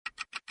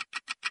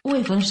O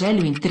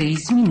Evangelho em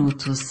 3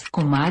 minutos,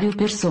 com Mário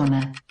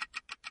Persona.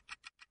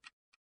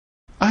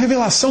 A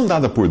revelação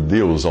dada por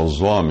Deus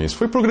aos homens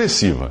foi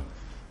progressiva.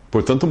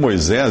 Portanto,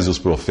 Moisés e os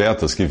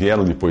profetas que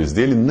vieram depois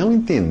dele não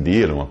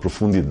entenderam a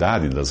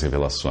profundidade das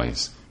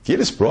revelações que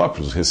eles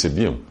próprios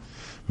recebiam.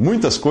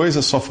 Muitas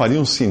coisas só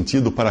fariam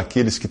sentido para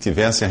aqueles que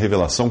tivessem a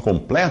revelação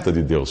completa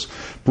de Deus.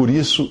 Por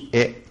isso,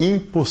 é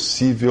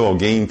impossível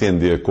alguém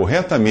entender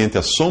corretamente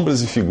as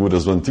sombras e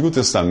figuras do Antigo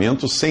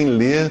Testamento sem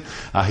ler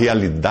a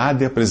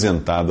realidade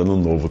apresentada no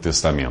Novo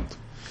Testamento.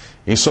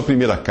 Em sua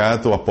primeira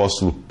carta, o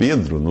apóstolo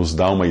Pedro nos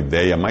dá uma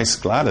ideia mais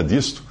clara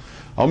disto,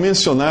 ao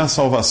mencionar a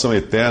salvação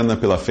eterna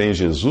pela fé em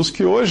Jesus,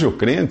 que hoje o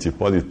crente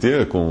pode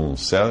ter com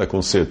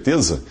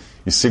certeza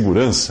e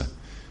segurança.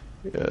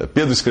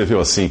 Pedro escreveu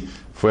assim: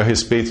 foi a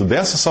respeito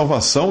dessa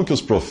salvação que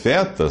os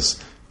profetas,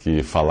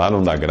 que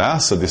falaram da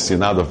graça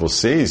destinada a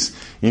vocês,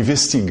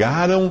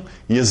 investigaram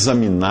e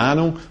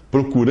examinaram,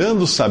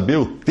 procurando saber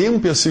o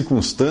tempo e as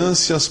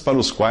circunstâncias para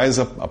os quais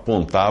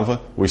apontava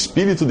o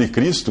Espírito de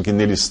Cristo que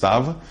nele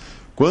estava,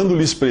 quando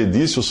lhes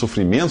predisse os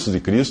sofrimentos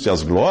de Cristo e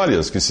as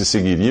glórias que se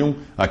seguiriam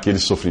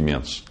àqueles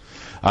sofrimentos.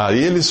 A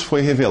eles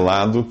foi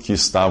revelado que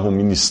estavam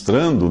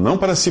ministrando não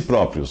para si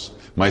próprios,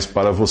 mas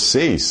para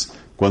vocês,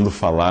 quando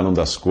falaram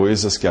das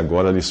coisas que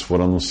agora lhes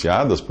foram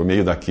anunciadas por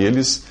meio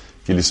daqueles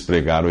que lhes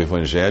pregaram o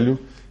Evangelho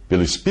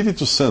pelo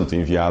Espírito Santo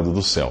enviado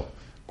do céu,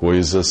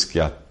 coisas que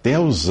até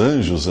os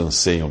anjos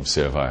anseiam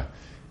observar.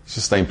 Isso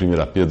está em 1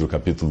 Pedro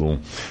capítulo 1.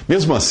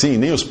 Mesmo assim,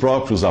 nem os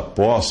próprios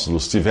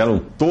apóstolos tiveram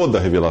toda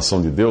a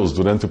revelação de Deus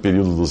durante o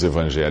período dos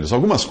evangelhos.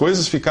 Algumas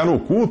coisas ficaram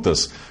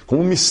ocultas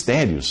como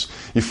mistérios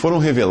e foram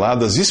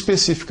reveladas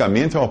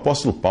especificamente ao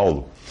apóstolo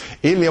Paulo.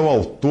 Ele é o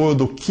autor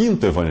do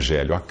 5º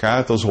evangelho, a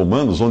carta aos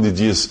Romanos, onde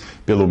diz: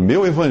 pelo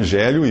meu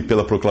evangelho e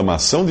pela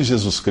proclamação de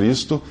Jesus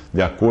Cristo,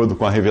 de acordo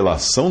com a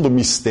revelação do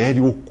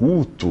mistério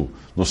oculto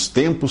nos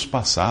tempos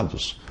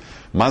passados,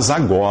 mas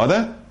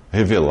agora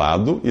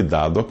revelado e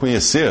dado a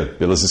conhecer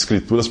pelas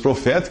escrituras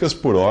proféticas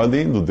por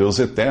ordem do Deus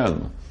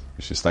eterno.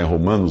 Isso está em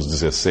Romanos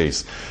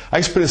 16. A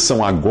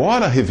expressão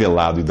agora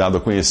revelado e dado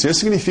a conhecer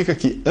significa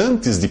que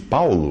antes de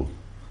Paulo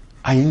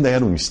ainda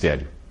era um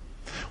mistério.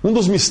 Um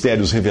dos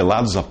mistérios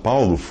revelados a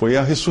Paulo foi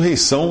a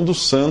ressurreição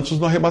dos santos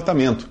no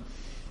arrebatamento.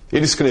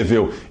 Ele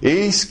escreveu: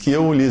 eis que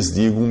eu lhes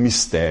digo um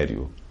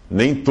mistério.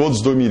 Nem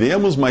todos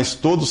dormiremos, mas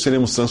todos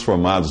seremos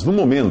transformados, no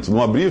momento,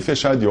 no abrir e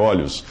fechar de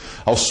olhos,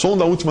 ao som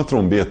da última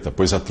trombeta,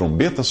 pois a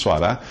trombeta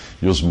soará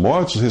e os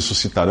mortos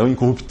ressuscitarão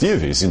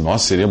incorruptíveis, e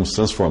nós seremos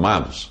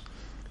transformados.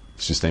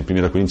 Isso está em 1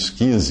 Coríntios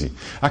 15.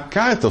 A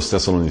carta aos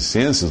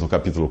Tessalonicenses, no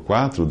capítulo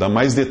 4, dá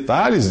mais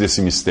detalhes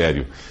desse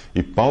mistério,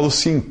 e Paulo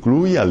se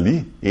inclui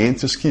ali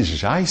entre os que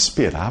já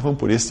esperavam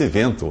por este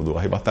evento, o do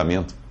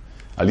arrebatamento.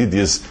 Ali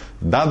diz: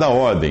 dada a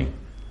ordem,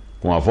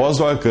 com a voz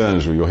do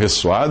arcanjo e o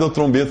ressoar da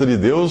trombeta de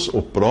Deus,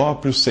 o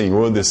próprio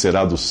Senhor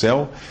descerá do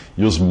céu,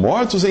 e os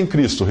mortos em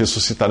Cristo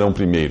ressuscitarão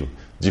primeiro.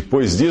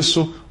 Depois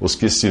disso, os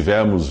que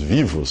estivermos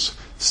vivos,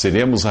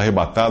 seremos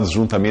arrebatados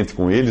juntamente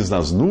com eles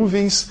nas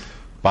nuvens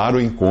para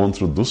o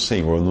encontro do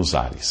Senhor nos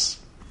ares.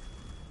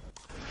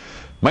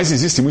 Mas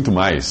existe muito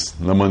mais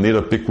na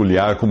maneira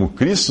peculiar como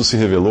Cristo se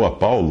revelou a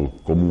Paulo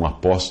como um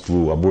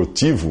apóstolo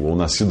abortivo ou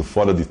nascido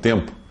fora de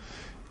tempo.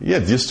 E é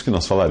disto que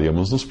nós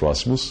falaremos nos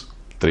próximos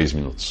 3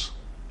 minutos.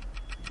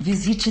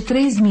 Visite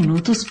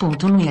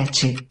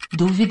 3minutos.net.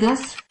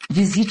 Dúvidas?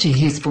 Visite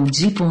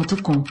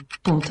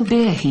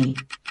respondi.com.br.